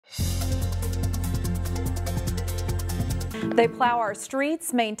They plow our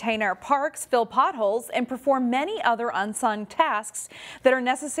streets, maintain our parks, fill potholes, and perform many other unsung tasks that are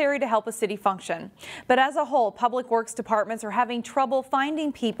necessary to help a city function. But as a whole, public works departments are having trouble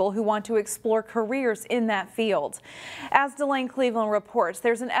finding people who want to explore careers in that field. As Delane Cleveland reports,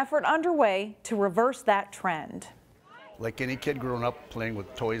 there's an effort underway to reverse that trend. Like any kid growing up playing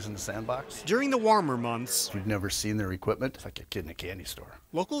with toys in the sandbox. During the warmer months, we've never seen their equipment. It's like a kid in a candy store.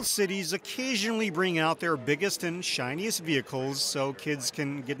 Local cities occasionally bring out their biggest and shiniest vehicles so kids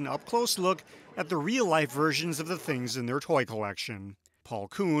can get an up-close look at the real-life versions of the things in their toy collection. Paul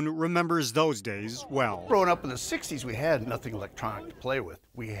Coone remembers those days well. Growing up in the 60s, we had nothing electronic to play with.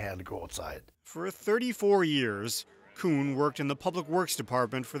 We had to go outside. For 34 years, Coone worked in the Public Works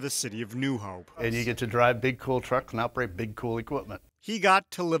Department for the city of New Hope. And you get to drive big, cool trucks and operate big, cool equipment. He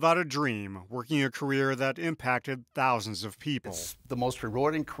got to live out a dream, working a career that impacted thousands of people. It's the most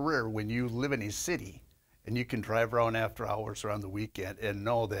rewarding career when you live in a city and you can drive around after hours or on the weekend and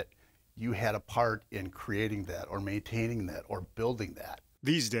know that you had a part in creating that or maintaining that or building that.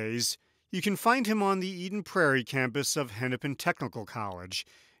 These days, you can find him on the Eden Prairie campus of Hennepin Technical College,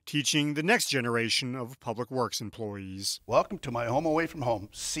 teaching the next generation of public works employees. Welcome to my home away from home,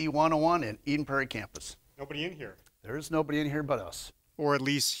 C101 and Eden Prairie campus. Nobody in here. There is nobody in here but us. Or at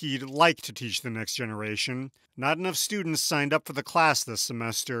least he'd like to teach the next generation. Not enough students signed up for the class this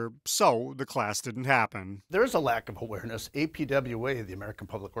semester, so the class didn't happen. There's a lack of awareness. APWA, the American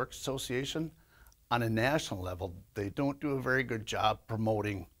Public Works Association, on a national level, they don't do a very good job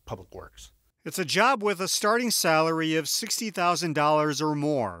promoting public works. It's a job with a starting salary of $60,000 or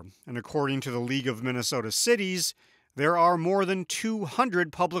more, and according to the League of Minnesota Cities, there are more than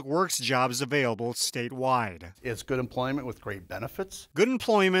 200 public works jobs available statewide. It's good employment with great benefits. Good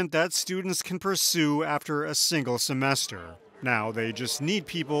employment that students can pursue after a single semester. Now they just need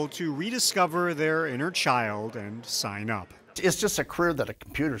people to rediscover their inner child and sign up. It's just a career that a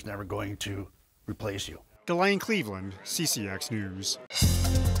computer's never going to replace you. Delane Cleveland, CCX News.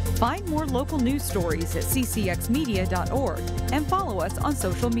 Find more local news stories at ccxmedia.org and follow us on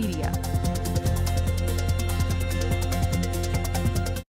social media.